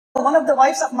one of the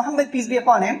wives of Muhammad, peace be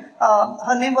upon him,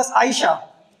 her name was Aisha.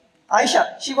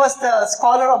 Aisha, she was the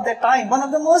scholar of that time, one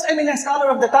of the most eminent scholar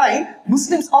of the time.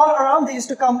 Muslims all around, they used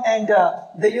to come and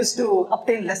they used to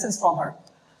obtain lessons from her.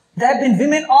 There have been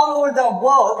women all over the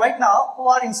world right now who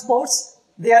are in sports.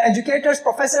 They are educators,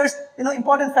 professors. You know,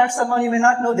 important facts, someone you may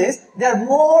not know this. There are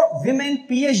more women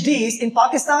PhDs in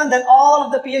Pakistan than all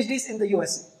of the PhDs in the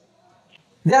USA.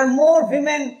 There are more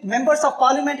women members of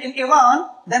parliament in Iran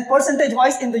than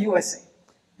percentage-wise in the USA.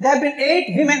 There have been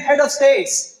 8 women head of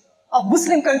states of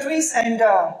Muslim countries and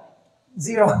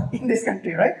 0 in this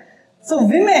country, right? So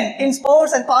women in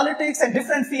sports and politics and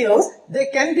different fields, they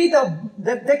can be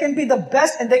the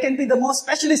best and they can be the most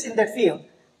specialist in that field.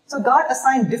 So God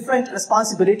assigned different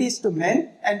responsibilities to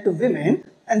men and to women,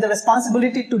 and the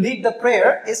responsibility to lead the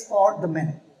prayer is for the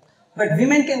men. But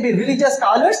women can be religious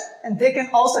scholars, and they can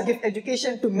also give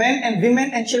education to men and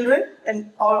women and children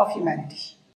and all of humanity.